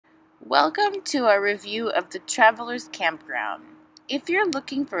Welcome to our review of the Travelers Campground. If you're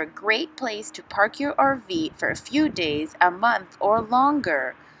looking for a great place to park your RV for a few days, a month, or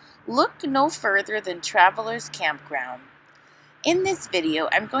longer, look no further than Travelers Campground. In this video,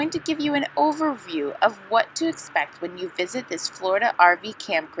 I'm going to give you an overview of what to expect when you visit this Florida RV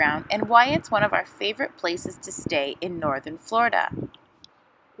campground and why it's one of our favorite places to stay in northern Florida.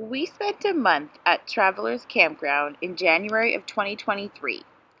 We spent a month at Travelers Campground in January of 2023.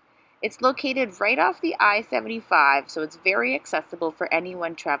 It's located right off the I-75, so it's very accessible for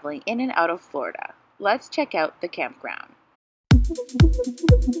anyone traveling in and out of Florida. Let's check out the campground.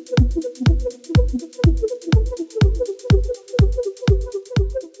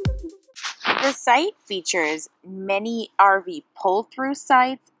 The site features many RV pull-through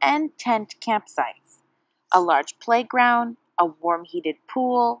sites and tent campsites, a large playground, a warm heated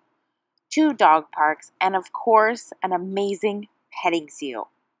pool, 2 dog parks, and of course, an amazing petting zoo.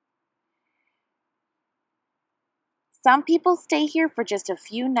 Some people stay here for just a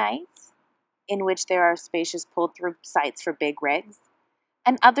few nights, in which there are spacious pull-through sites for big rigs,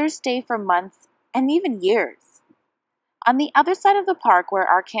 and others stay for months and even years. On the other side of the park where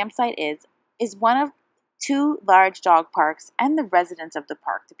our campsite is one of 2 large dog parks and the residents of the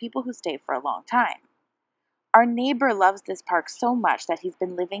park, the people who stay for a long time. Our neighbor loves this park so much that he's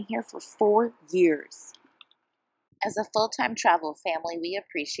been living here for 4 years. As a full-time travel family, we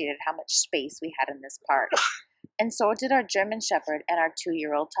appreciated how much space we had in this park. And so did our German Shepherd and our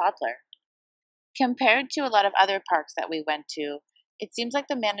 2-year-old toddler. Compared to a lot of other parks that we went to, it seems like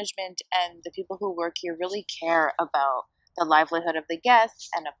the management and the people who work here really care about the livelihood of the guests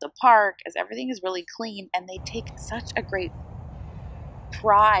and of the park, as everything is really clean, and they take such a great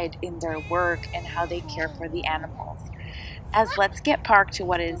pride in their work and how they care for the animals. As Let's Get Park to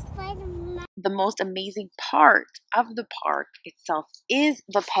what is the most amazing part of the park itself is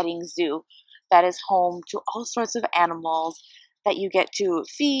the petting zoo, that is home to all sorts of animals that you get to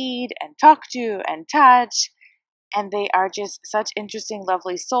feed and talk to and touch. And they are just such interesting,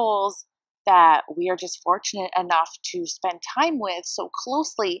 lovely souls that we are just fortunate enough to spend time with so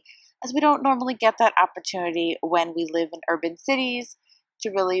closely, as we don't normally get that opportunity when we live in urban cities to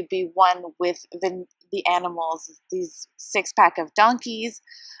really be one with the animals. These 6-pack of donkeys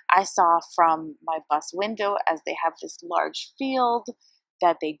I saw from my bus window as they have this large field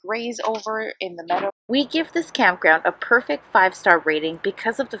that they graze over in the meadow. We give this campground a perfect 5-star rating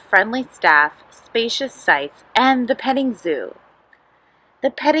because of the friendly staff, spacious sites, and the petting zoo. The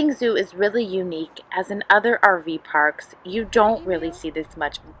petting zoo is really unique, as in other RV parks, you don't really see this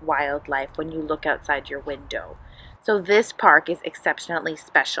much wildlife when you look outside your window. So this park is exceptionally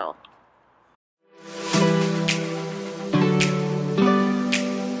special.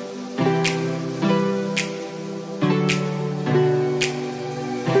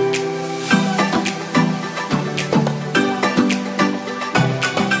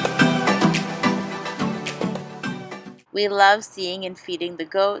 We love seeing and feeding the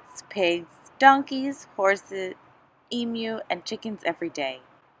goats, pigs, donkeys, horses, emu, and chickens every day.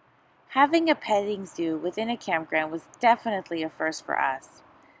 Having a petting zoo within a campground was definitely a first for us.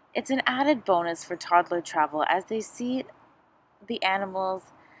 It's an added bonus for toddler travel as they see the animals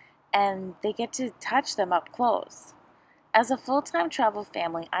and they get to touch them up close. As a full-time travel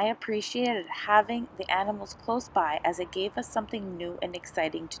family, I appreciated having the animals close by as it gave us something new and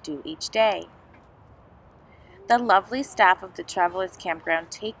exciting to do each day. The lovely staff of the Travelers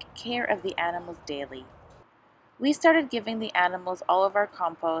Campground take care of the animals daily. We started giving the animals all of our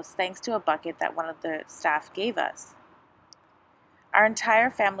compost thanks to a bucket that one of the staff gave us. Our entire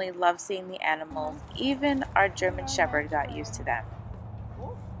family loves seeing the animals, even our German Shepherd got used to them.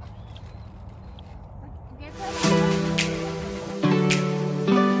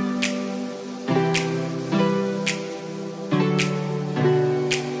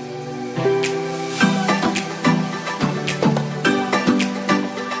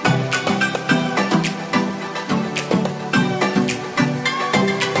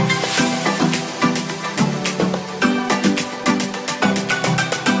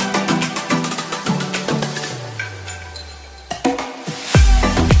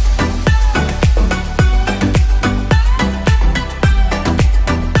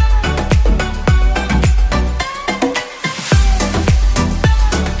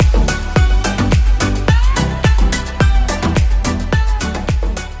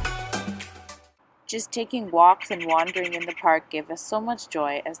 Just taking walks and wandering in the park gave us so much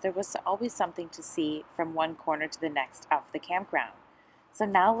joy, as there was always something to see from one corner to the next of the campground. So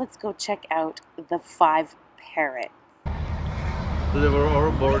now let's go check out the 5 parrots. So they were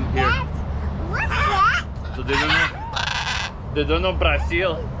all born here. What's that? So they don't know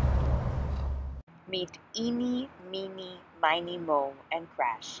Brazil. Meet Eeny, Meeny, Miny, Mo, and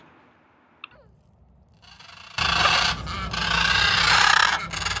Crash.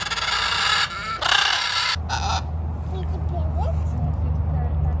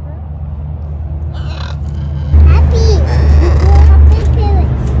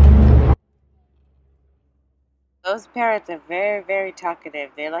 Those parrots are very, very talkative.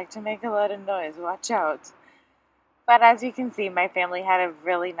 They like to make a lot of noise. Watch out. But as you can see, my family had a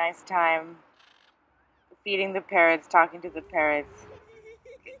really nice time feeding the parrots, talking to the parrots.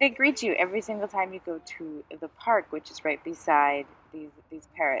 They greet you every single time you go to the park, which is right beside these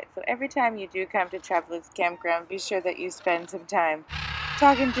parrots. So every time you do come to Travelers Campground, be sure that you spend some time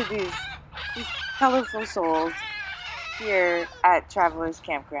talking to these colorful souls here at Travelers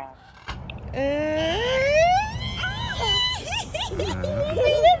Campground.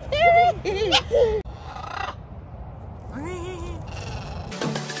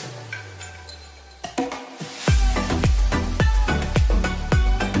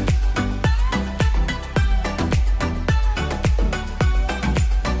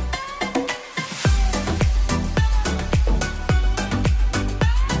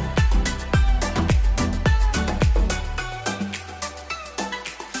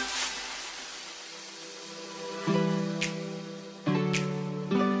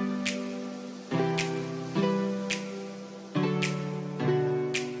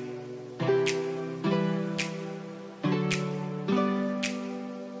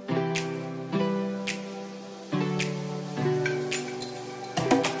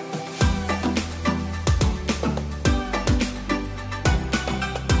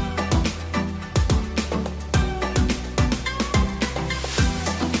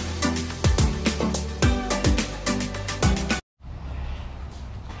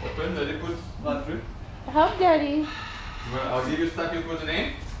 Open, very good. Laundry. Help, Daddy. I'll give you stuff, you put the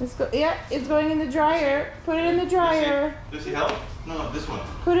name. Let's go. Yeah, it's going in the dryer. Put it in the dryer. Does he help? No, this one.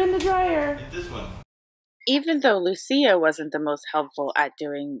 Put it in the dryer. This one. Even though Lucia wasn't the most helpful at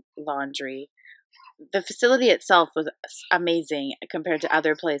doing laundry, the facility itself was amazing compared to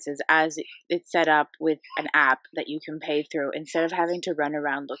other places, as it's set up with an app that you can pay through. Instead of having to run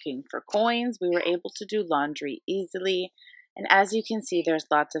around looking for coins, we were able to do laundry easily. And as you can see, there's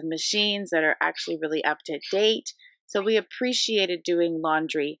lots of machines that are actually really up to date. So we appreciated doing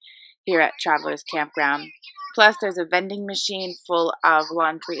laundry here at Travelers Campground. Plus, there's a vending machine full of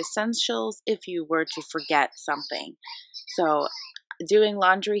laundry essentials if you were to forget something. So doing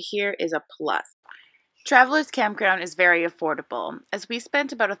laundry here is a plus. Travelers Campground is very affordable, as we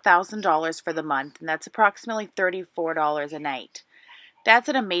spent about $1,000 for the month, and that's approximately $34 a night. That's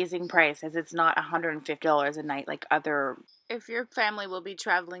an amazing price, as it's not $150 a night like other. If your family will be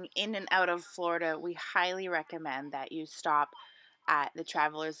traveling in and out of Florida, we highly recommend that you stop at the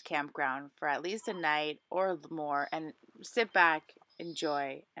Travelers Campground for at least a night or more and sit back,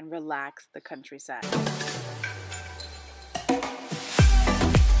 enjoy, and relax the countryside.